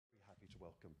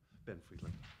Ben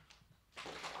Friedlander.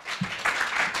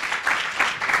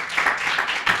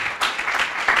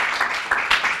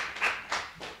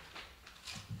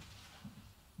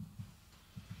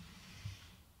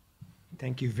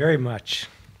 Thank you very much.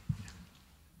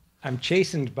 I'm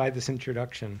chastened by this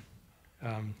introduction,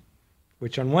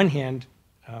 which on one hand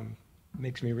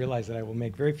makes me realize that I will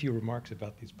make very few remarks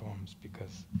about these poems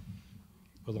because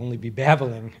we'll only be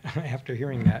babbling after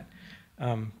hearing that,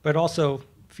 but also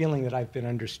feeling that I've been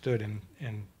understood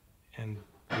and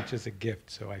which is a gift,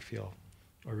 so I feel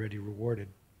already rewarded.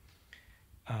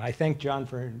 I thank John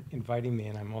for inviting me,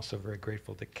 and I'm also very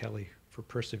grateful to Kelly for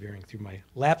persevering through my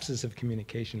lapses of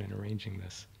communication in arranging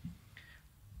this.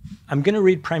 I'm going to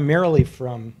read primarily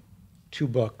from two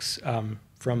books,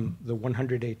 from the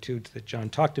 100 Etudes that John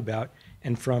talked about,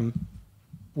 and from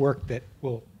work that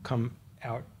will come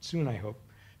out soon, I hope,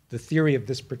 The Theory of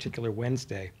This Particular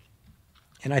Wednesday.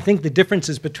 And I think the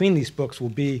differences between these books will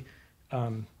be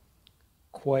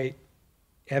quite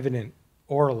evident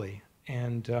orally,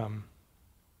 and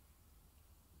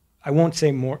I won't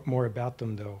say more about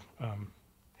them, though,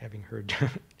 having heard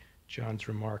John's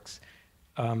remarks.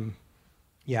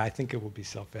 Yeah, I think it will be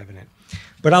self-evident.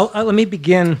 But let me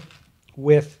begin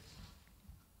with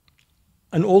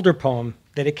an older poem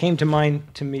that it came to mind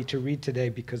to me to read today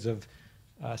because of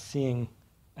seeing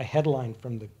a headline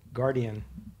from The Guardian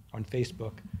on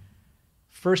Facebook.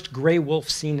 First gray wolf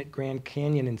seen at Grand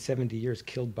Canyon in 70 years,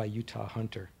 killed by Utah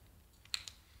hunter.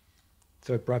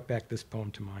 So it brought back this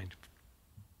poem to mind.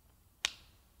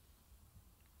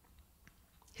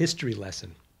 History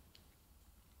lesson.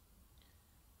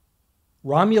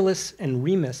 Romulus and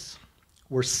Remus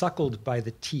were suckled by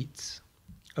the teats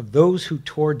of those who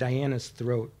tore Diana's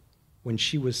throat when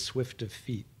she was swift of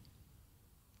feet.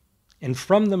 And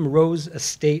from them rose a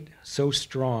state so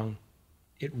strong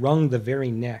it wrung the very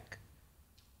neck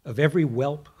of every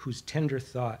whelp whose tender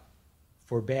thought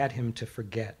forbade him to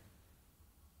forget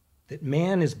that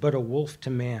man is but a wolf to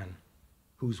man,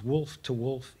 who's wolf to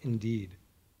wolf indeed,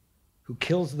 who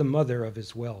kills the mother of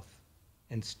his wealth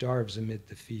and starves amid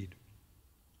the feed.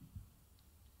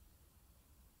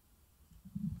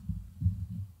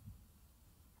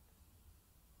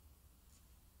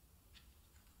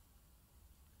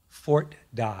 Fort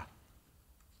Da.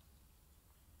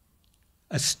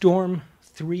 A storm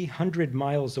 300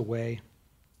 miles away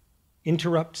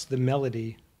interrupts the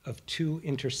melody of two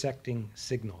intersecting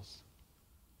signals.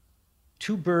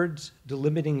 Two birds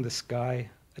delimiting the sky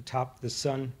atop the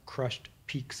sun-crushed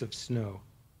peaks of snow.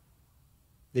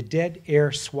 The dead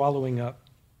air swallowing up,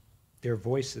 their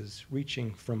voices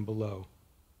reaching from below.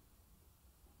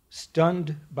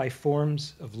 Stunned by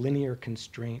forms of linear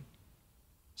constraint,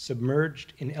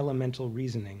 submerged in elemental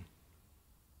reasoning,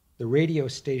 the radio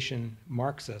station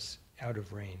marks us out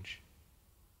of range.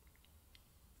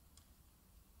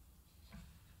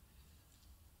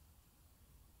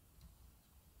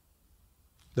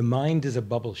 The mind is a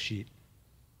bubble sheet.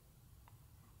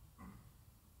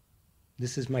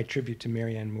 This is my tribute to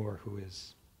Marianne Moore, who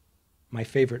is my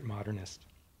favorite modernist,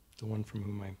 the one from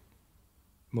whom I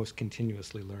most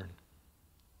continuously learn.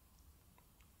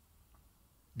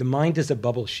 The mind is a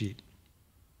bubble sheet,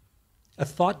 a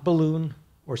thought balloon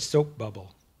or soap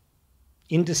bubble.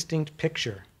 Indistinct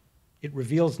picture, it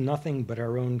reveals nothing but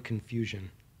our own confusion.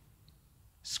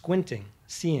 Squinting,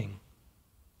 seeing,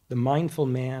 the mindful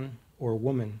man or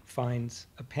woman finds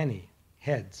a penny,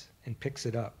 heads, and picks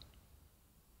it up.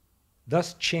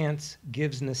 Thus chance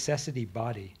gives necessity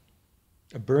body,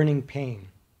 a burning pain,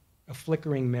 a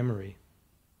flickering memory,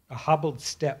 a hobbled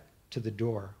step to the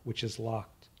door which is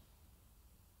locked.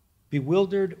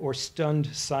 Bewildered or stunned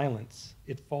silence,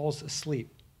 it falls asleep,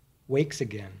 wakes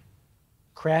again,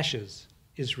 crashes,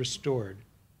 is restored.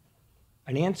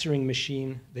 An answering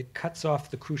machine that cuts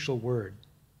off the crucial word,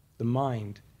 the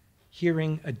mind,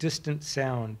 hearing a distant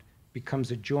sound,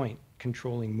 becomes a joint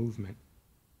controlling movement.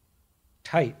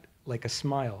 Tight, like a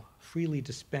smile, freely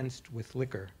dispensed with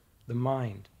liquor, the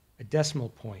mind, a decimal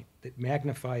point that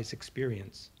magnifies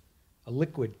experience, a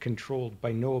liquid controlled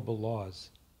by knowable laws.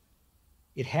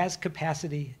 It has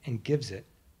capacity and gives it.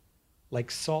 Like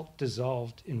salt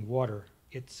dissolved in water,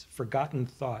 its forgotten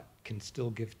thought can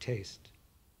still give taste.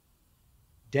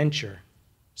 Denture,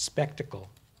 spectacle,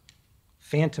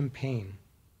 phantom pain.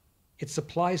 It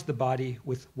supplies the body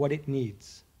with what it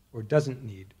needs or doesn't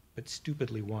need, but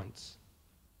stupidly wants.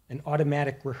 An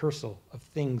automatic rehearsal of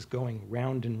things going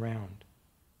round and round.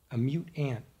 A mute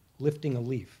ant lifting a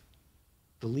leaf,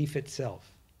 the leaf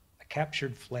itself, a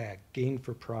captured flag gained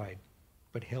for pride,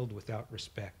 but held without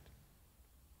respect.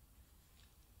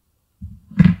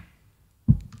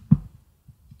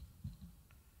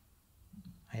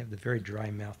 I have the very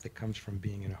dry mouth that comes from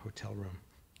being in a hotel room.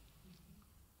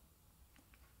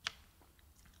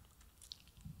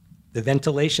 The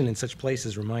ventilation in such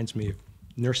places reminds me of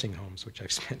nursing homes, which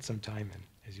I've spent some time in,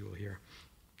 as you will hear.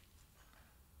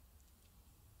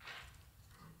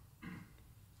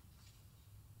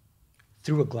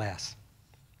 Through a glass.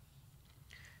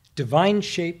 Divine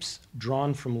shapes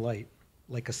drawn from light,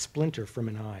 like a splinter from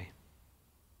an eye.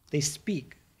 They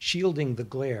speak, shielding the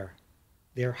glare,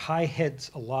 their high heads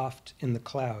aloft in the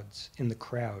clouds, in the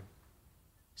crowd,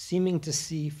 seeming to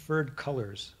see furred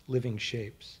colors, living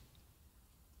shapes.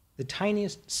 The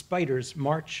tiniest spiders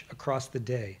march across the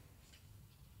day.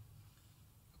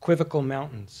 Equivocal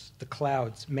mountains, the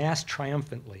clouds, mass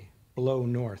triumphantly, blow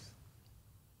north.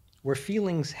 Where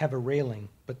feelings have a railing,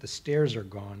 but the stairs are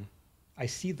gone, I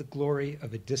see the glory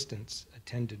of a distance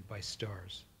attended by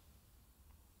stars.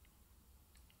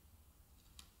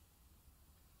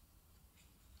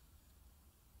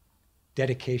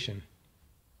 Dedication.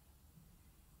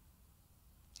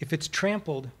 If it's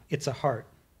trampled, it's a heart.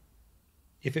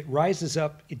 If it rises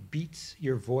up, it beats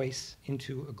your voice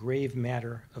into a grave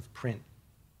matter of print.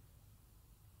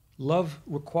 Love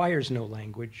requires no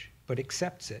language, but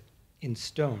accepts it in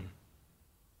stone.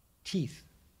 Teeth,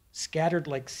 scattered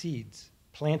like seeds,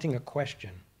 planting a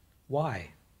question.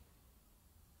 Why?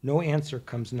 No answer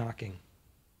comes knocking.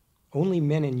 Only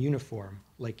men in uniform,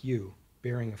 like you,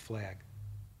 bearing a flag.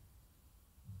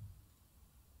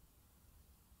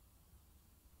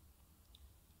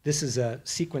 This is a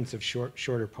sequence of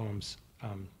shorter poems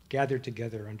gathered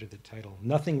together under the title,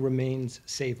 Nothing Remains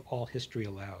Save All History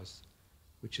Allows,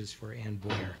 which is for Anne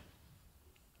Boyer.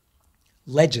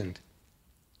 Legend.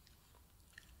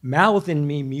 Mouth in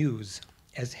me muse,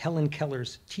 as Helen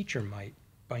Keller's teacher might,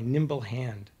 by nimble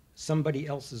hand, somebody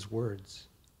else's words.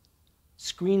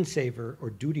 Screensaver or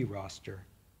duty roster,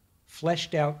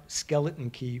 fleshed out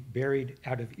skeleton key buried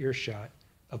out of earshot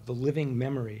of the living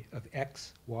memory of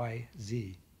X, Y,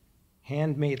 Z.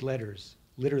 Handmade letters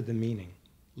litter the meaning,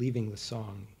 leaving the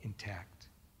song intact.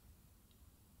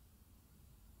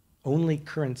 Only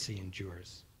currency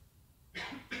endures.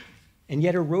 And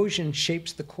yet erosion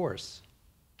shapes the course,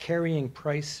 carrying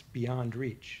price beyond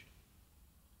reach.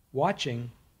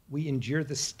 Watching, we endure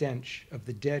the stench of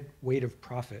the dead weight of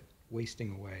profit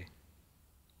wasting away.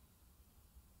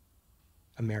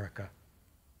 America.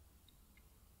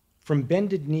 From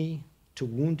bended knee to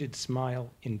wounded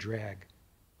smile in drag,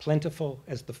 plentiful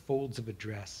as the folds of a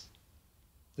dress,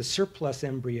 the surplus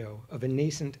embryo of a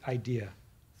nascent idea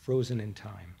frozen in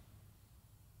time.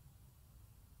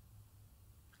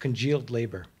 Congealed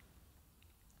labor.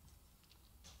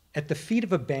 At the feet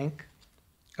of a bank,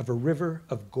 of a river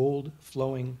of gold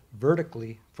flowing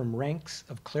vertically from ranks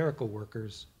of clerical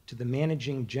workers to the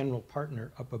managing general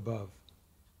partner up above,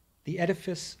 the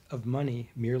edifice of money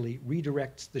merely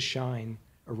redirects the shine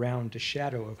around a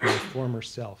shadow of my former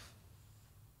self.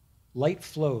 Light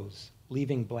flows,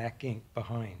 leaving black ink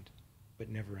behind, but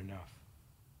never enough.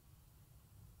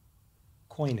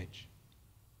 Coinage.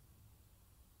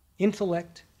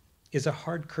 Intellect is a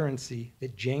hard currency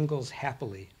that jangles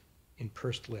happily in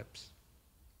pursed lips.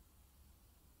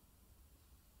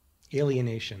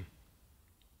 Alienation.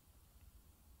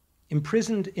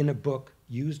 Imprisoned in a book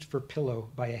used for pillow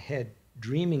by a head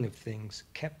dreaming of things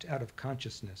kept out of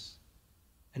consciousness,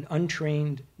 an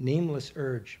untrained, nameless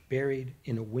urge buried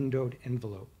in a windowed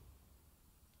envelope.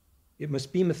 It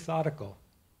must be methodical,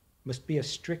 must be a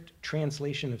strict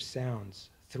translation of sounds,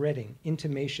 threading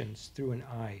intimations through an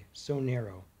eye so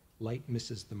narrow, light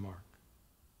misses the mark.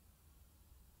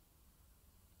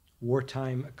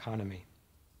 Wartime economy.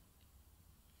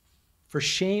 For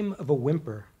shame of a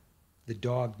whimper, the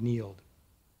dog kneeled.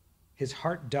 His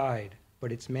heart died,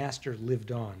 but its master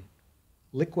lived on,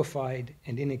 liquefied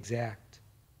and inexact,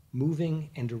 moving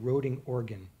and eroding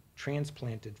organ,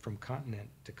 transplanted from continent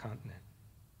to continent.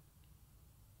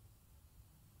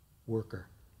 Worker.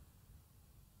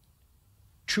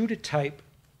 True to type,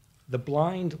 the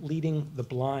blind leading the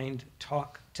blind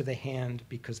talk to the hand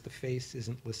because the face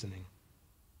isn't listening.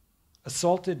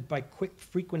 Assaulted by quick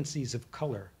frequencies of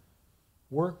color,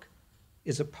 work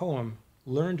is a poem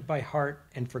learned by heart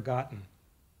and forgotten,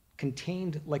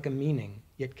 contained like a meaning,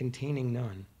 yet containing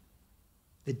none.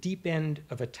 The deep end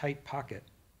of a tight pocket,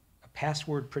 a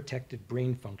password-protected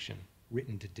brain function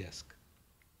written to disk.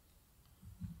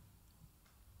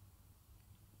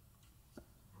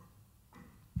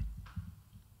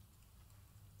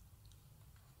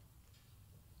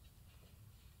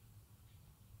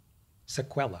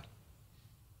 Sequela,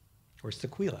 or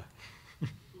sequela.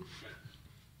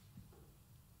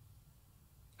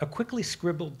 A quickly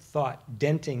scribbled thought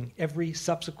denting every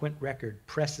subsequent record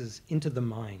presses into the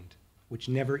mind, which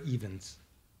never evens.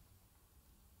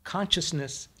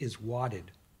 Consciousness is wadded.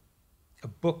 A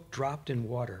book dropped in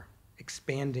water,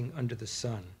 expanding under the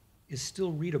sun, is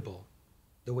still readable,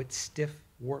 though its stiff,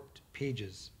 warped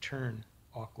pages turn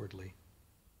awkwardly.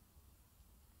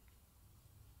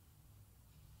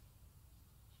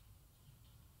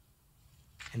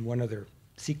 And one other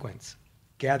sequence,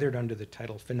 gathered under the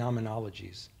title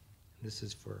Phenomenologies. This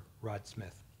is for Rod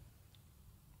Smith.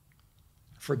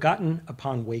 Forgotten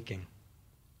upon waking.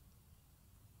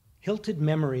 Hilted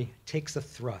memory takes a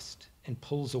thrust and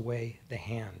pulls away the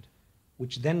hand,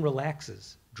 which then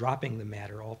relaxes, dropping the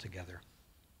matter altogether.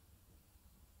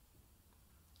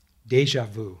 Déjà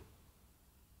vu.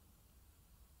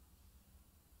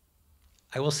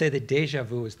 I will say that déjà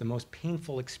vu is the most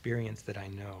painful experience that I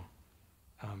know.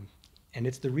 And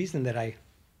it's the reason that I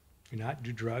do not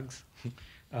do drugs.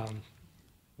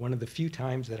 One of the few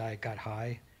times that I got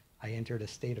high, I entered a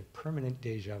state of permanent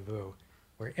déjà vu,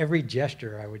 where every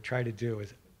gesture I would try to do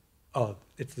is, oh,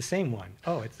 it's the same one.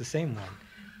 Oh, it's the same one.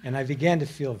 And I began to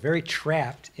feel very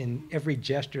trapped in every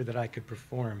gesture that I could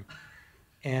perform.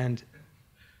 And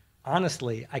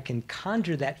honestly, I can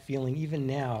conjure that feeling even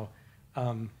now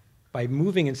by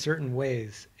moving in certain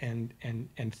ways and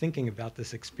thinking about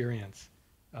this experience.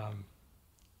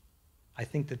 I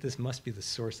think that this must be the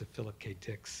source of Philip K.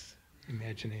 Dick's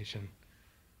imagination.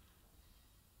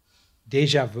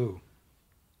 Déjà vu.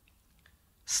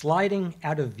 Sliding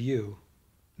out of view,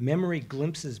 memory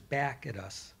glimpses back at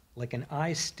us like an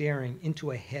eye staring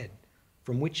into a head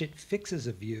from which it fixes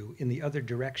a view in the other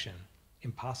direction,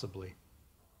 impossibly.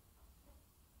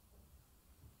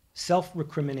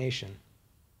 Self-recrimination.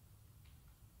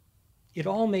 It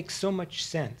all makes so much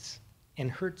sense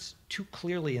and hurts too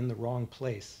clearly in the wrong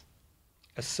place.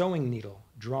 A sewing needle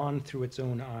drawn through its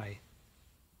own eye,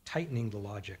 tightening the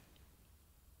logic.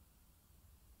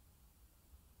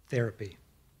 Therapy.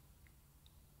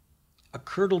 A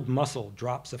curdled muscle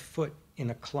drops a foot in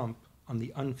a clump on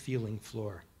the unfeeling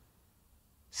floor.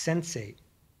 Sensate,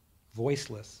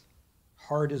 voiceless,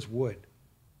 hard as wood,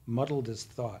 muddled as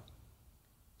thought,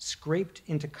 scraped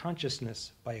into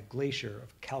consciousness by a glacier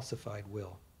of calcified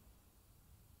will.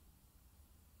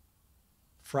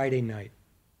 Friday night.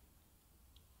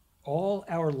 All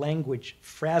our language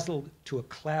frazzled to a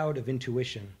cloud of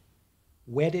intuition,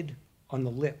 wedded on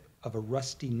the lip of a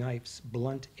rusty knife's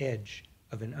blunt edge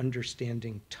of an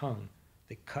understanding tongue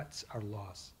that cuts our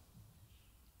loss.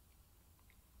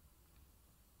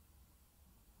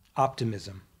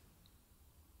 Optimism.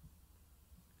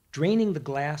 Draining the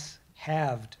glass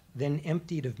halved, then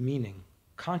emptied of meaning,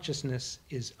 consciousness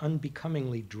is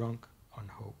unbecomingly drunk on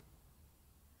hope.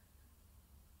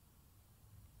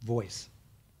 Voice.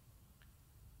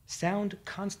 Sound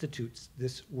constitutes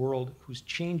this world whose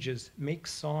changes make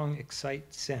song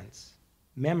excite sense.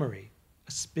 Memory,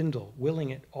 a spindle willing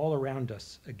it all around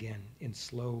us again in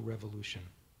slow revolution.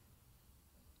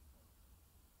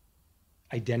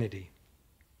 Identity.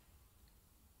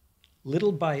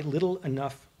 Little by little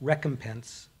enough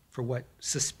recompense for what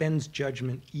suspends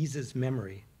judgment eases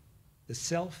memory. The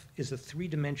self is a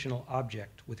three-dimensional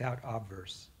object without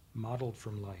obverse, modeled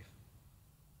from life.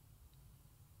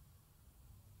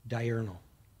 Diurnal.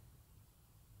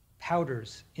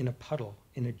 Powders in a puddle,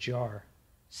 in a jar,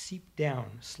 seep down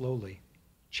slowly,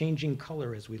 changing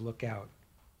color as we look out,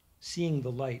 seeing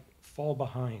the light fall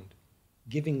behind,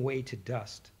 giving way to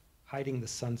dust, hiding the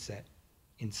sunset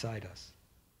inside us.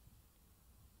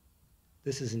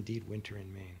 This is indeed winter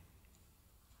in Maine.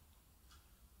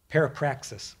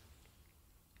 Parapraxis.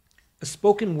 A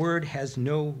spoken word has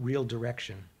no real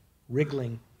direction,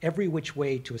 wriggling every which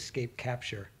way to escape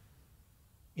capture.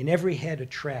 In every head a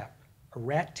trap, a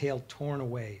rat tail torn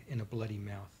away in a bloody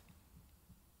mouth.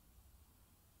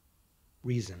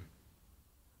 Reason.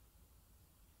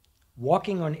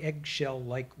 Walking on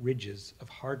eggshell-like ridges of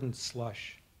hardened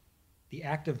slush, the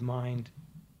active mind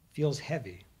feels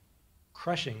heavy,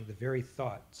 crushing the very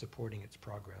thought supporting its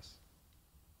progress.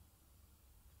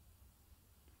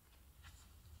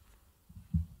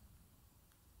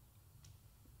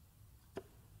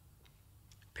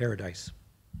 Paradise.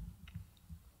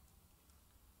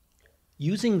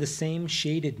 Using the same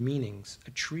shaded meanings, a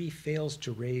tree fails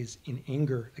to raise in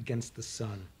anger against the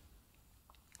sun.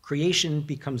 Creation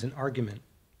becomes an argument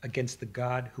against the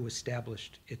God who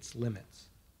established its limits.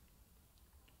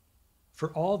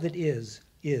 For all that is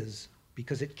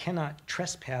because it cannot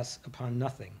trespass upon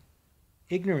nothing,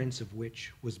 ignorance of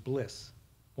which was bliss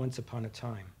once upon a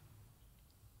time.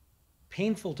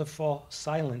 Painful to fall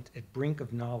silent at brink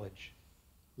of knowledge,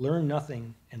 learn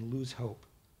nothing and lose hope.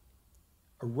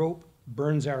 A rope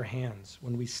burns our hands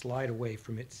when we slide away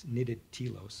from its knitted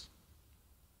telos.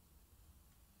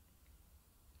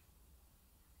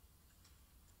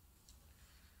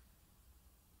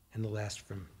 And the last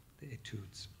from the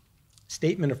Etudes.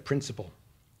 Statement of principle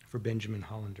for Benjamin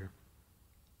Friedlander.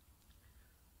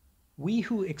 We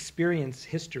who experience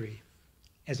history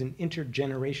as an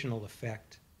intergenerational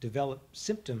effect develop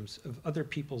symptoms of other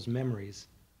people's memories,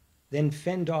 then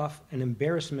fend off an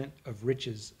embarrassment of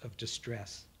riches of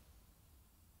distress.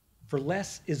 For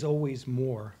less is always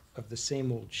more of the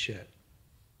same old shit.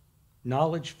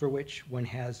 Knowledge for which one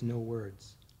has no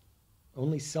words,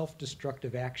 only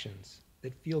self-destructive actions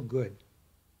that feel good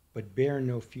but bear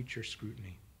no future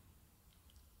scrutiny.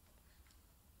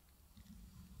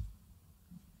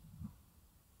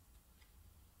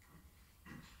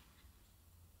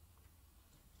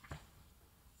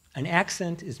 An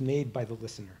accent is made by the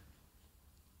listener.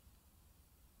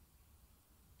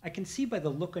 I can see by the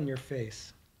look on your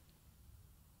face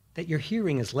that your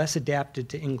hearing is less adapted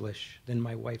to English than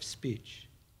my wife's speech.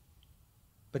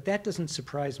 But that doesn't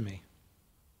surprise me.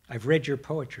 I've read your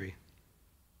poetry.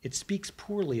 It speaks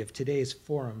poorly of today's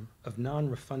forum of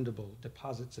non-refundable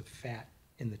deposits of fat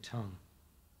in the tongue.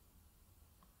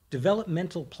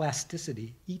 Developmental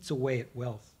plasticity eats away at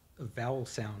wealth of vowel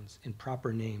sounds in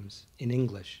proper names in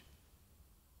English.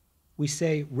 We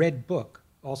say read book,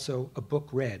 also a book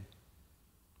read.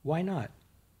 Why not?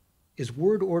 Is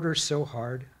word order so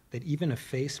hard that even a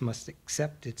face must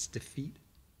accept its defeat?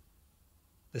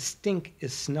 The stink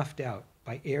is snuffed out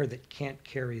by air that can't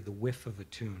carry the whiff of a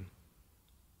tune.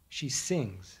 She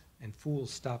sings, and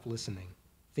fools stop listening,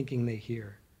 thinking they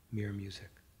hear mere music.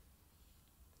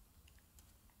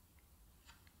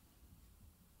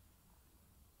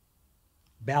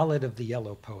 Ballad of the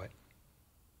Yellow Poet.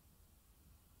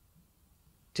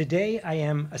 Today I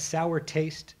am a sour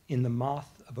taste in the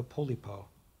moth of a polypo,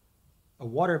 a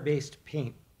water-based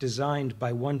paint designed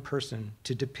by one person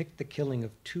to depict the killing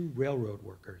of 2 railroad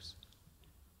workers.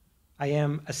 I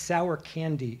am a sour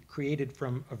candy created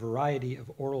from a variety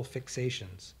of oral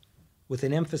fixations, with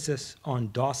an emphasis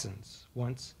on Dawson's.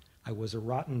 Once I was a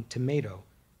rotten tomato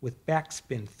with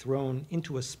backspin thrown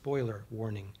into a spoiler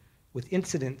warning, with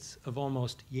incidents of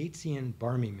almost Yeatsian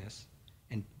barminess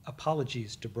and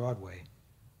apologies to Broadway.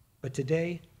 But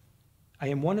today, I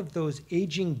am one of those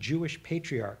aging Jewish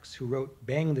patriarchs who wrote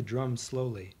Bang the Drum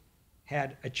Slowly,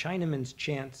 had a Chinaman's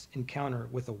chance encounter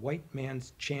with a white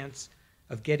man's chance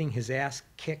of getting his ass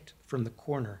kicked from the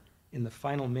corner in the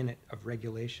final minute of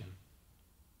regulation.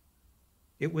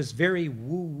 It was very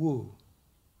woo-woo,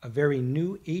 a very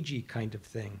new agey kind of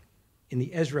thing, in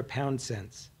the Ezra Pound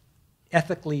sense,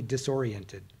 ethically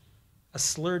disoriented, a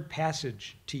slurred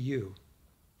passage to you,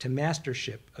 to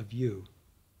mastership of you,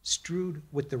 strewed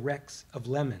with the wrecks of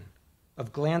lemon,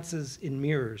 of glances in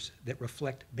mirrors that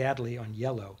reflect badly on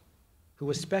yellow,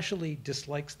 who especially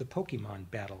dislikes the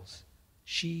Pokemon battles.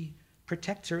 She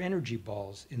protects her energy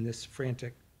balls in this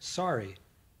frantic, sorry,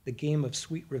 the game of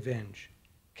sweet revenge,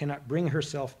 cannot bring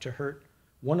herself to hurt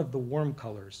one of the warm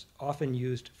colors often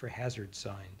used for hazard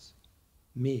signs.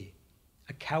 Me,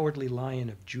 a cowardly lion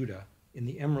of Judah in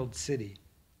the Emerald City,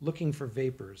 looking for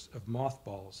vapors of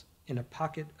mothballs in a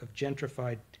pocket of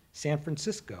gentrified San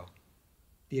Francisco.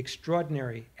 The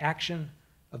extraordinary action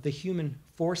of the human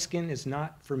foreskin is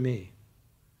not for me.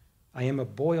 I am a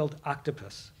boiled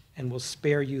octopus and will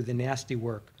spare you the nasty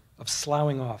work of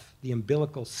sloughing off the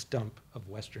umbilical stump of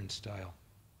Western style.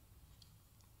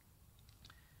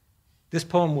 This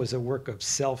poem was a work of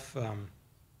self-critique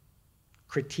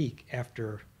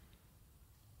after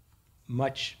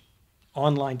much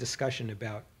online discussion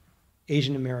about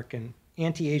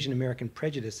anti-Asian American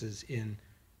prejudices in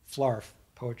FLARF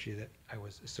poetry that I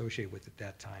was associated with at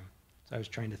that time. So I was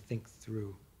trying to think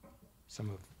through some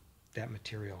of that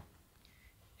material.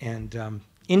 And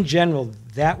in general,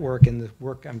 that work and the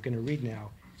work I'm going to read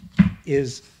now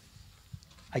is,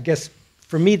 I guess,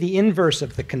 for me, the inverse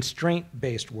of the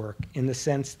constraint-based work, in the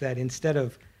sense that instead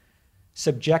of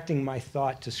subjecting my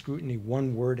thought to scrutiny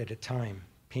one word at a time,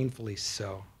 painfully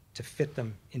so, to fit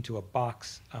them into a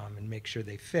box and make sure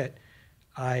they fit,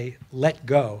 I let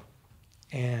go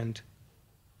and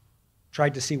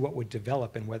tried to see what would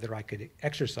develop and whether I could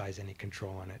exercise any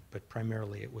control on it, but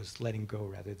primarily it was letting go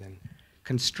rather than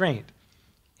constraint.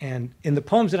 And in the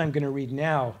poems that I'm going to read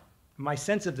now, my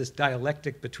sense of this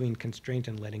dialectic between constraint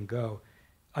and letting go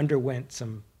underwent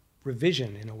some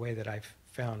revision in a way that I've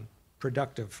found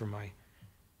productive for my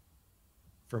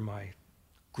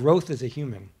growth as a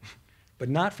human, but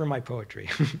not for my poetry.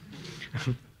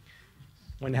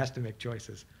 One has to make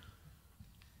choices.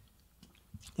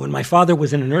 When my father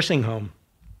was in a nursing home,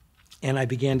 And I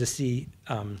began to see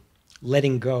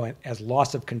letting go as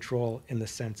loss of control in the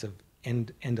sense of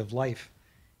end of life,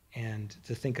 and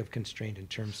to think of constraint in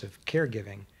terms of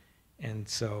caregiving. And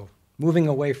so moving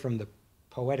away from the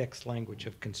poetics language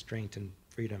of constraint and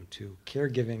freedom to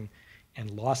caregiving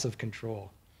and loss of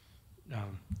control.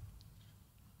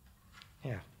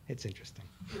 Yeah, it's interesting.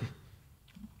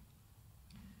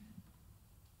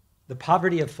 The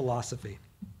poverty of philosophy.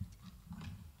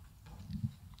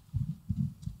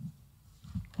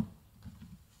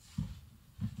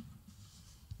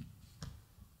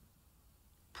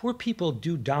 Poor people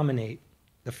do dominate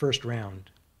the first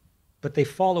round, but they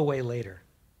fall away later.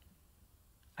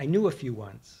 I knew a few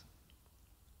once.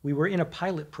 We were in a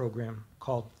pilot program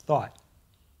called Thought.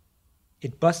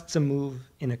 It busts a move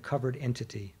in a covered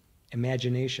entity,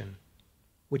 imagination,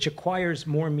 which acquires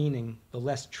more meaning the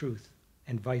less truth,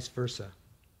 and vice versa.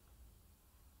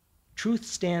 Truth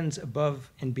stands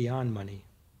above and beyond money,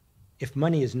 if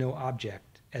money is no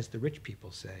object, as the rich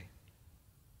people say.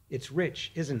 It's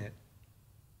rich, isn't it?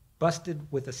 Busted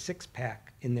with a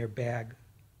six-pack in their bag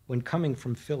when coming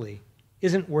from Philly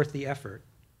isn't worth the effort.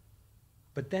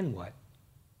 But then what?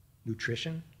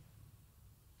 Nutrition?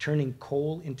 Turning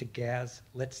coal into gas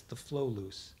lets the flow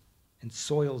loose and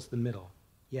soils the middle.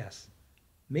 Yes,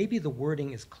 maybe the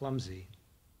wording is clumsy,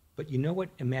 but you know what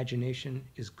imagination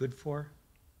is good for?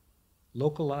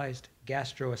 Localized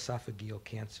gastroesophageal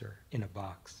cancer in a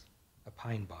box, a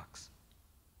pine box.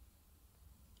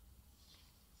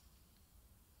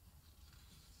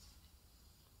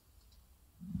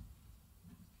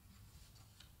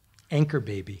 Anchor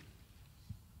baby.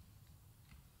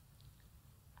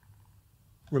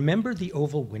 Remember the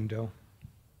oval window,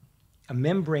 a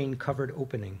membrane-covered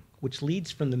opening which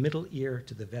leads from the middle ear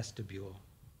to the vestibule,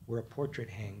 where a portrait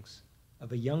hangs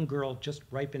of a young girl just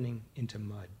ripening into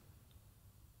mud.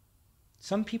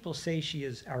 Some people say she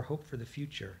is our hope for the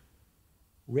future,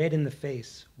 red in the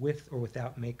face with or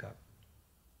without makeup.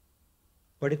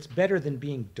 But it's better than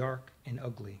being dark and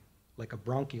ugly, like a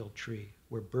bronchial tree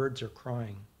where birds are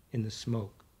crying in the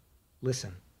smoke.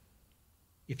 Listen,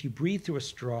 if you breathe through a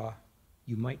straw,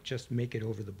 you might just make it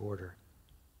over the border.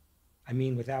 I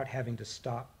mean, without having to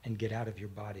stop and get out of your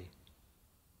body.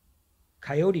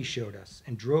 Coyote showed us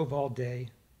and drove all day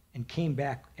and came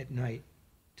back at night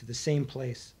to the same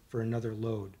place for another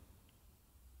load.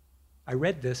 I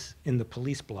read this in the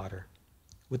police blotter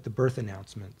with the birth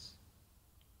announcements.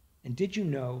 And did you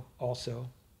know also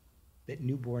that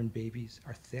newborn babies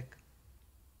are thick?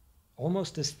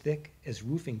 Almost as thick as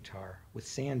roofing tar with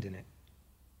sand in it.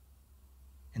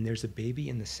 And there's a baby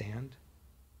in the sand?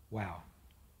 Wow.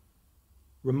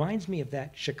 Reminds me of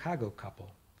that Chicago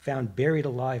couple found buried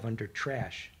alive under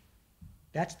trash.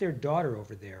 That's their daughter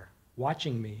over there,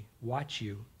 watching me watch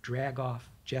you drag off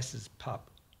Jess's pup.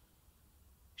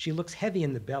 She looks heavy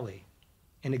in the belly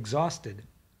and exhausted,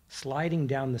 sliding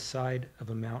down the side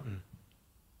of a mountain.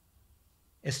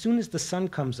 As soon as the sun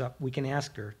comes up, we can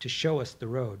ask her to show us the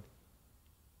road.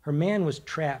 Her man was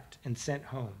trapped and sent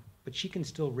home, but she can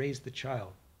still raise the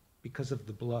child because of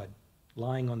the blood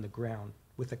lying on the ground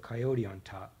with a coyote on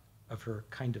top of her,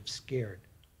 kind of scared.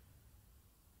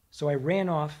 So I ran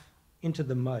off into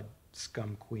the mud,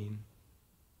 scum queen.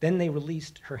 Then they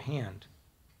released her hand,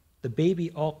 the baby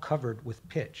all covered with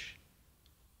pitch.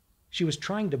 She was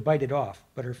trying to bite it off,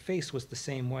 but her face was the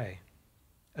same way.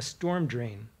 A storm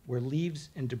drain where leaves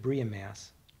and debris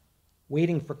amass,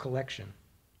 waiting for collection.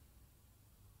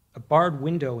 A barred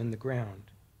window in the ground,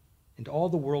 and all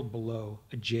the world below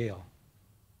a jail,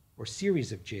 or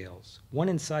series of jails, one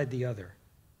inside the other.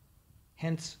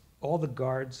 Hence, all the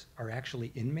guards are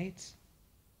actually inmates?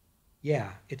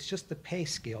 Yeah, it's just the pay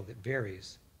scale that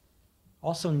varies.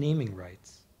 Also naming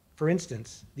rights. For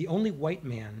instance, the only white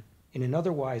man in an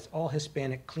otherwise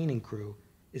all-Hispanic cleaning crew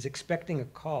is expecting a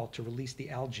call to release the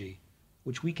algae,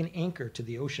 which we can anchor to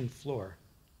the ocean floor.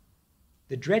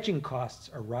 The dredging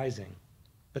costs are rising,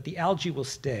 but the algae will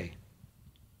stay.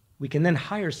 We can then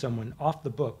hire someone off the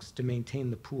books to maintain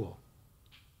the pool.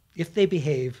 If they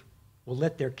behave, we'll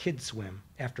let their kids swim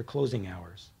after closing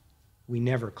hours. We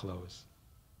never close.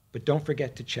 But don't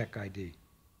forget to check ID.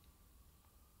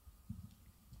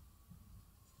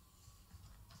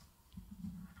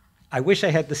 I wish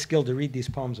I had the skill to read these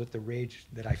poems with the rage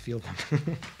that I feel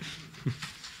them.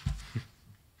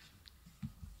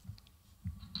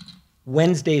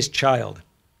 Wednesday's child.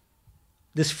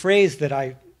 This phrase that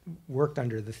I worked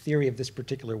under, the theory of this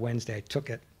particular Wednesday, I took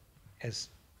it as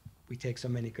we take so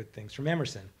many good things from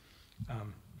Emerson,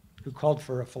 who called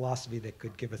for a philosophy that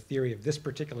could give a theory of this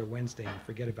particular Wednesday and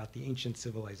forget about the ancient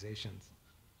civilizations.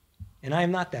 And I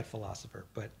am not that philosopher,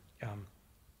 but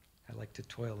I like to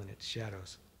toil in its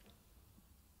shadows.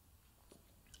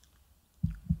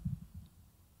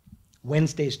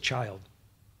 Wednesday's child.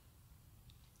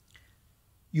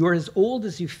 You are as old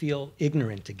as you feel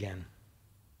ignorant again.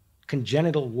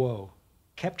 Congenital woe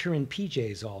kept her in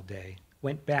PJs all day,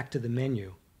 went back to the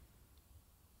menu.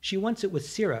 She wants it with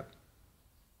syrup.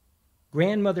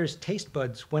 Grandmother's taste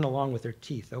buds went along with her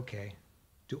teeth, okay.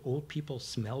 Do old people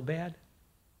smell bad?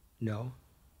 No.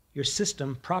 Your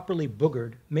system, properly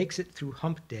boogered, makes it through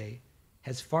hump day,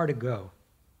 has far to go.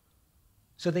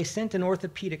 So they sent an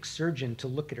orthopedic surgeon to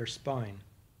look at her spine.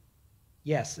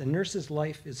 Yes, a nurse's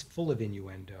life is full of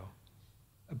innuendo.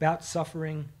 About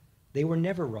suffering, they were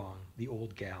never wrong, the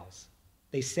old gals.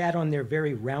 They sat on their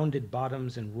very rounded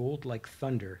bottoms and rolled like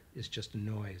thunder is just a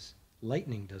noise.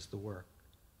 Lightning does the work.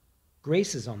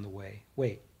 Grace is on the way.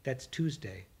 Wait, that's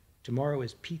Tuesday. Tomorrow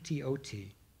is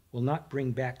PTOT. Will not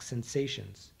bring back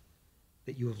sensations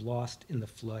that you have lost in the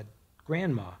flood.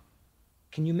 Grandma,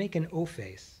 can you make an O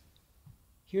face?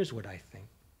 Here's what I think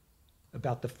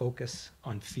about the focus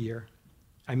on fear.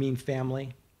 I mean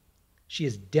family. She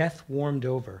is death warmed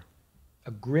over,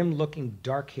 a grim-looking,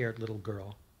 dark-haired little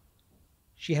girl.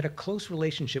 She had a close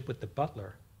relationship with the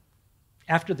butler.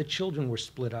 After the children were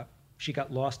split up, she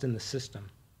got lost in the system.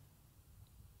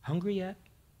 Hungry yet?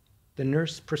 The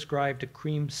nurse prescribed a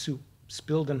cream soup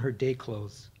spilled on her day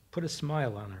clothes, put a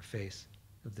smile on her face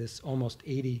of this almost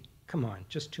 80, come on,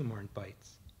 just 2 more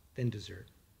bites, then dessert.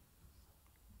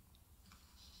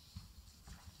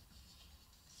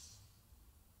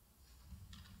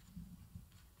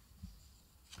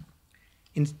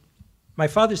 In my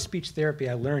father's speech therapy,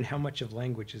 I learned how much of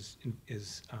language is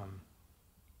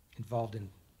involved in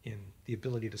the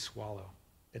ability to swallow.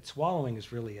 That swallowing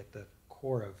is really at the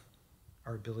core of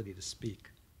our ability to speak.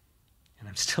 And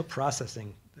I'm still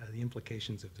processing the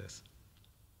implications of this.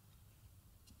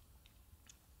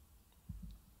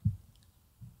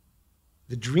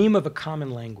 The dream of a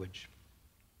common language.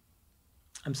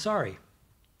 I'm sorry,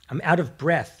 I'm out of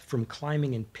breath from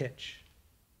climbing in pitch.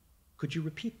 Could you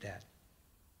repeat that?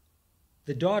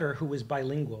 The daughter, who is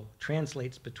bilingual,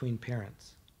 translates between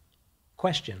parents.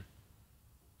 Question: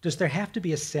 does there have to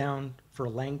be a sound for a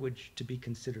language to be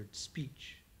considered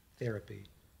speech? Therapy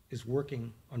is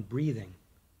working on breathing.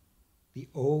 The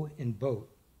O in boat,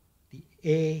 the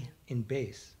A in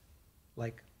bass,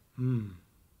 like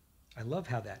I love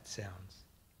how that sounds.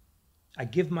 I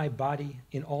give my body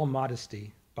in all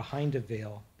modesty behind a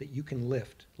veil that you can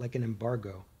lift like an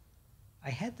embargo. I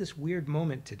had this weird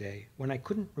moment today when I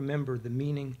couldn't remember the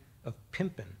meaning of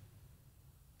pimpin'.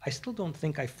 I still don't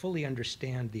think I fully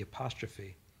understand the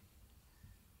apostrophe.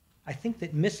 I think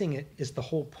that missing it is the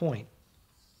whole point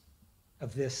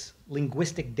of this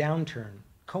linguistic downturn,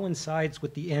 coincides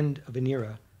with the end of an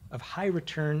era of high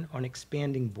return on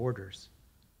expanding borders.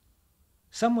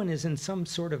 Someone is in some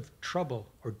sort of trouble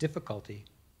or difficulty,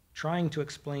 trying to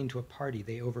explain to a party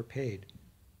they overpaid.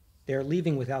 They are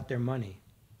leaving without their money.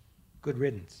 Good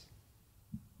riddance.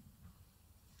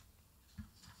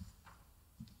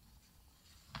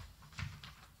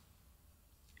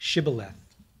 Shibboleth.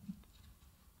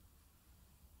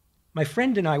 My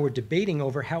friend and I were debating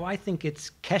over how I think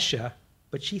it's Kesha,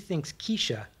 but she thinks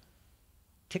Keisha.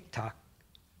 Tick-tock.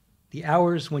 The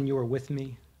hours when you are with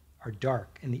me are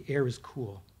dark and the air is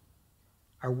cool.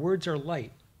 Our words are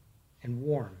light and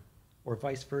warm, or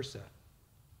vice versa.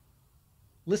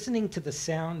 Listening to the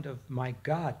sound of, my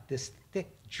God, this thick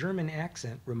German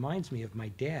accent reminds me of my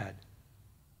dad.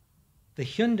 The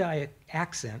Hyundai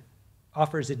accent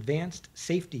offers advanced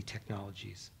safety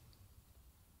technologies.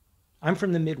 I'm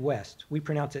from the Midwest. We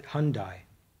pronounce it Hyundai.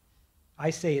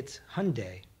 I say it's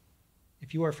Hyundai.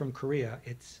 If you are from Korea,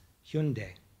 it's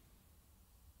Hyundai.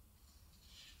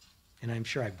 And I'm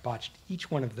sure I botched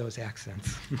each one of those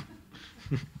accents.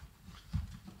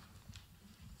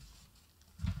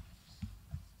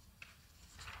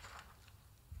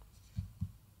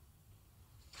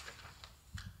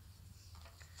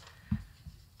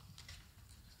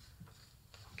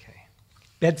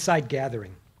 Bedside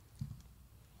gathering.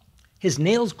 His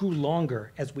nails grew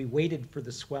longer as we waited for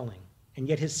the swelling, and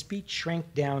yet his speech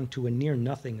shrank down to a near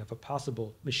nothing of a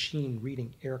possible machine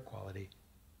reading air quality.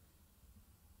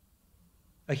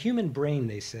 A human brain,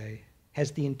 they say, has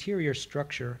the interior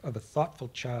structure of a thoughtful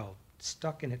child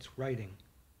stuck in its writing.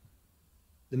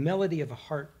 The melody of a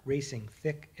heart racing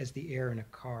thick as the air in a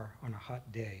car on a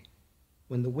hot day.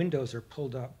 When the windows are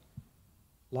pulled up,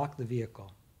 lock the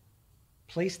vehicle.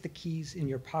 Place the keys in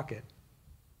your pocket.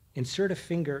 Insert a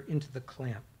finger into the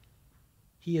clamp.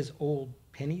 He is old.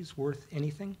 Pennies worth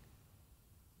anything?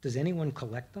 Does anyone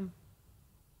collect them?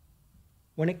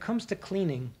 When it comes to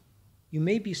cleaning, you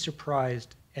may be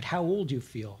surprised at how old you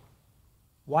feel.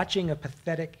 Watching a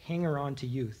pathetic hanger-on to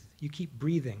youth, you keep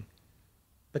breathing.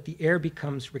 but the air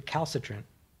becomes recalcitrant.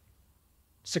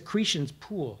 Secretions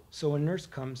pool, so a nurse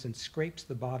comes and scrapes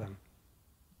the bottom.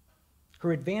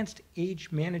 Her advanced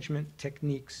age management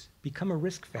techniques become a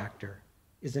risk factor,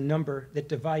 is a number that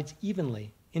divides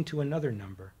evenly into another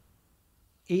number.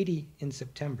 80 in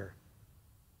September,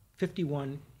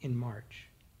 51 in March.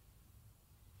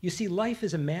 You see, life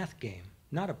is a math game,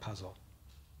 not a puzzle.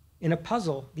 In a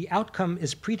puzzle, the outcome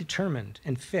is predetermined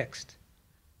and fixed.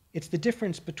 It's the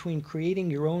difference between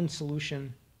creating your own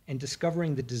solution and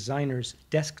discovering the designer's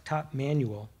desktop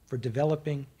manual for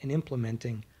developing and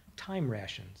implementing time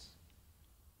rations.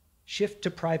 Shift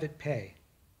to private pay.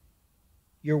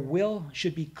 Your will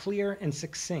should be clear and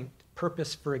succinct,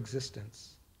 purpose for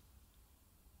existence.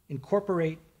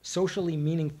 Incorporate socially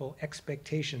meaningful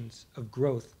expectations of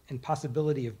growth and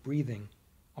possibility of breathing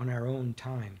on our own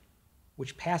time,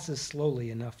 which passes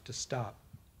slowly enough to stop,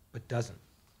 but doesn't.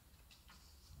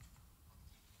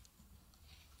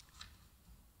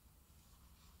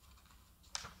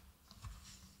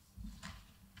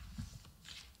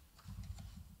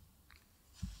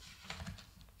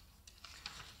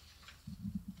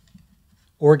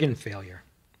 Organ failure.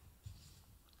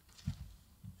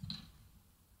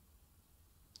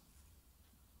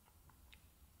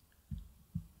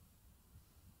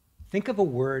 Think of a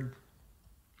word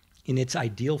in its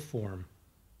ideal form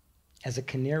as a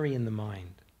canary in the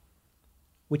mind,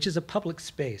 which is a public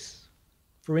space.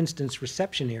 For instance,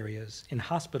 reception areas in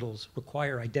hospitals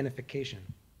require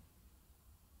identification.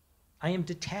 I am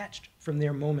detached from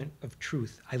their moment of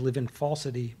truth. I live in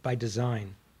falsity by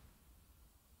design.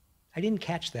 I didn't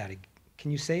catch that.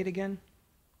 Can you say it again?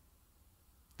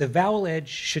 The vowel edge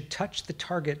should touch the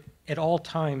target at all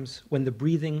times when the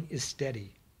breathing is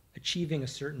steady, achieving a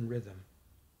certain rhythm.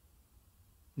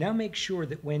 Now make sure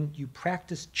that when you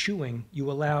practice chewing,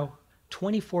 you allow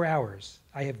 24 hours.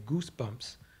 I have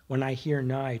goosebumps when I hear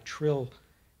Nye trill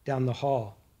down the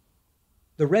hall.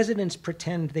 The residents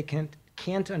pretend they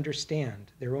can't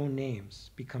understand their own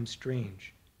names, become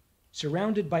strange.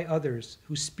 Surrounded by others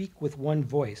who speak with one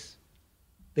voice,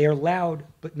 they are loud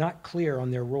but not clear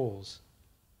on their roles.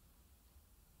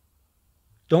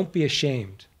 Don't be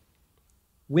ashamed.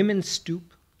 Women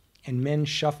stoop and men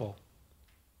shuffle.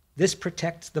 This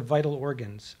protects the vital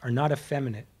organs, are not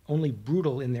effeminate, only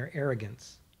brutal in their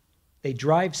arrogance. They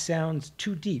drive sounds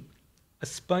too deep, a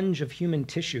sponge of human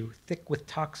tissue thick with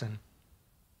toxin.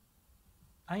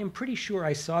 I am pretty sure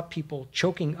I saw people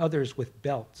choking others with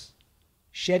belts,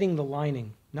 shedding the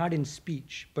lining, not in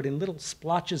speech, but in little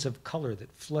splotches of color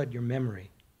that flood your memory.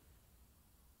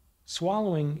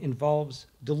 Swallowing involves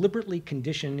deliberately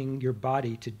conditioning your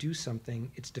body to do something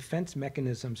its defense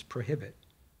mechanisms prohibit.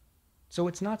 So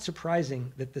it's not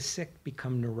surprising that the sick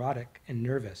become neurotic and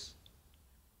nervous,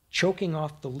 choking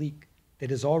off the leak that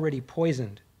has already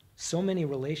poisoned so many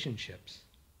relationships.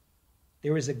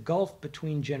 There is a gulf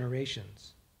between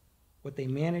generations. What they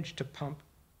manage to pump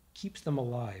keeps them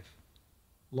alive,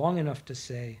 long enough to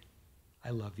say,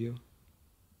 I love you.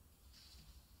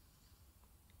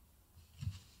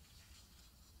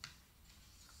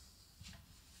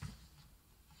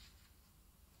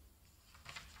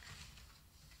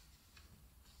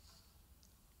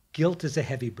 Guilt is a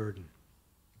heavy burden.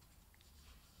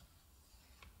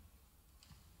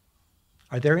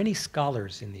 Are there any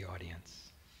scholars in the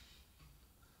audience?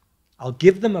 I'll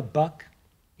give them $1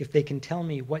 if they can tell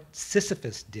me what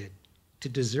Sisyphus did to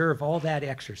deserve all that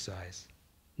exercise.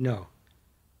 No,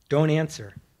 don't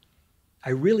answer.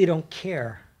 I really don't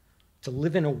care to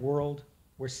live in a world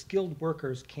where skilled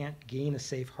workers can't gain a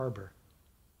safe harbor.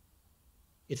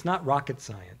 It's not rocket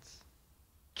science.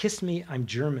 Kiss Me, I'm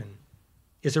German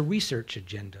is a research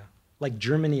agenda, like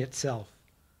Germany itself.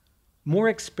 More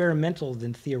experimental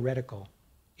than theoretical,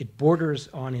 it borders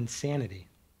on insanity.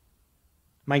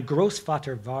 Mein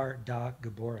Großvater war da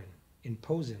geboren, in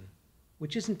Posen,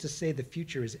 which isn't to say the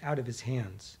future is out of his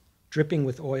hands. Dripping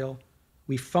with oil,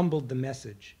 we fumbled the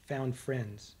message, found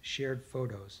friends, shared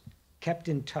photos, kept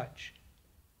in touch.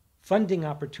 Funding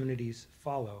opportunities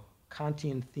follow,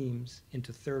 Kantian themes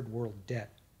into third world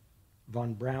debt.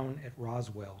 Von Braun at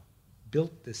Roswell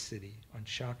built this city on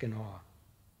shock and awe.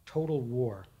 Total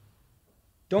war.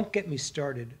 Don't get me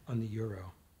started on the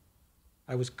euro.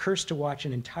 I was cursed to watch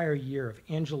an entire year of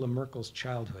Angela Merkel's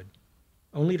childhood,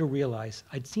 only to realize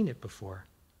I'd seen it before.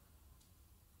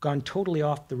 Gone totally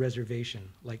off the reservation,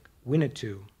 like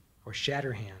Winnetou or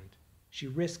Shatterhand. She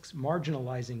risks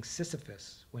marginalizing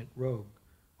Sisyphus, went rogue,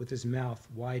 with his mouth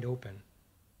wide open,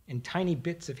 and tiny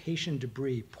bits of Haitian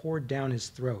debris poured down his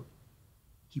throat.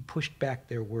 He pushed back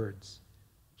their words.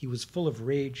 He was full of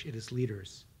rage at his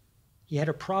leaders. He had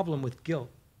a problem with guilt,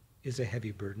 is a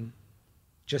heavy burden.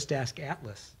 Just ask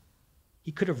Atlas.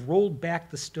 He could have rolled back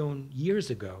the stone years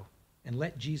ago and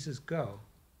let Jesus go,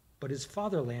 but his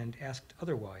fatherland asked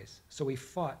otherwise, so he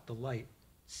fought the light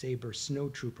saber snow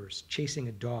troopers chasing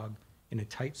a dog in a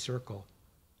tight circle.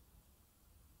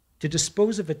 To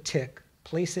dispose of a tick,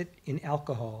 place it in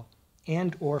alcohol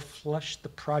and or flush the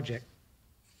project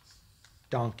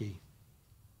donkey.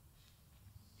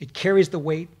 It carries the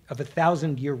weight of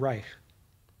 1,000-year Reich,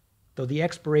 though the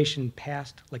expiration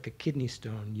passed like a kidney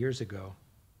stone years ago.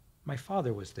 My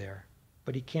father was there,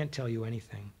 but he can't tell you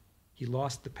anything. He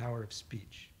lost the power of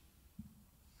speech.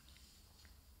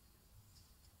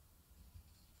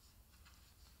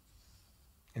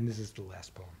 And this is the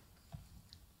last poem.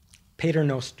 Pater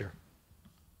Noster.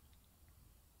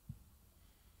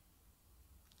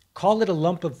 Call it a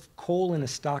lump of coal in a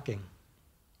stocking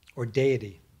or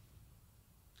deity.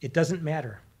 It doesn't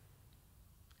matter.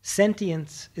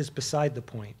 Sentience is beside the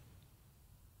point.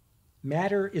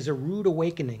 Matter is a rude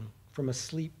awakening from a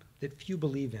sleep that few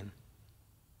believe in.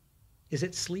 Is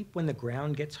it sleep when the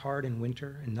ground gets hard in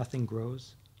winter and nothing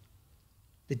grows?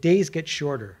 The days get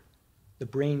shorter. The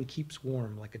brain keeps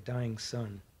warm like a dying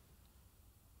sun.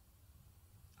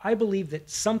 I believe that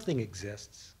something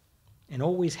exists and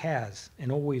always has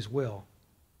and always will.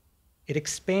 It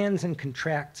expands and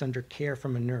contracts under care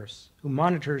from a nurse who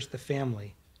monitors the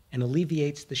family and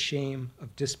alleviates the shame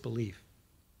of disbelief.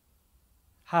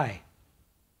 Hi,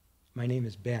 my name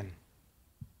is Ben,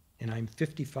 and I'm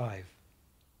 55,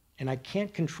 and I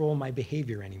can't control my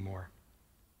behavior anymore.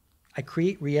 I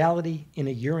create reality in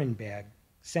a urine bag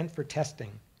sent for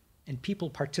testing, and people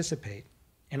participate,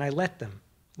 and I let them,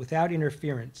 without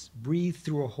interference, breathe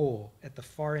through a hole at the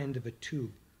far end of a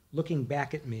tube, looking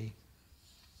back at me,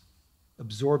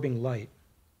 absorbing light.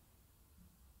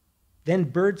 Then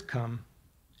birds come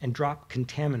and drop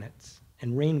contaminants,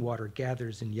 and rainwater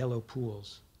gathers in yellow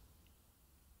pools.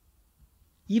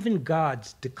 Even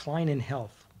gods decline in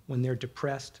health when they're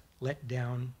depressed, let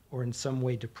down, or in some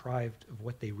way deprived of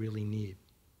what they really need.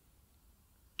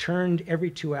 Turned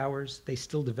every 2 hours, they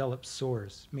still develop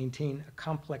sores, maintain a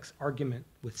complex argument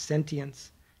with sentience,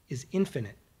 is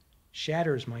infinite,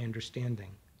 shatters my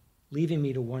understanding, leaving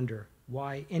me to wonder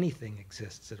why anything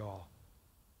exists at all.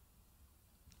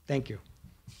 Thank you.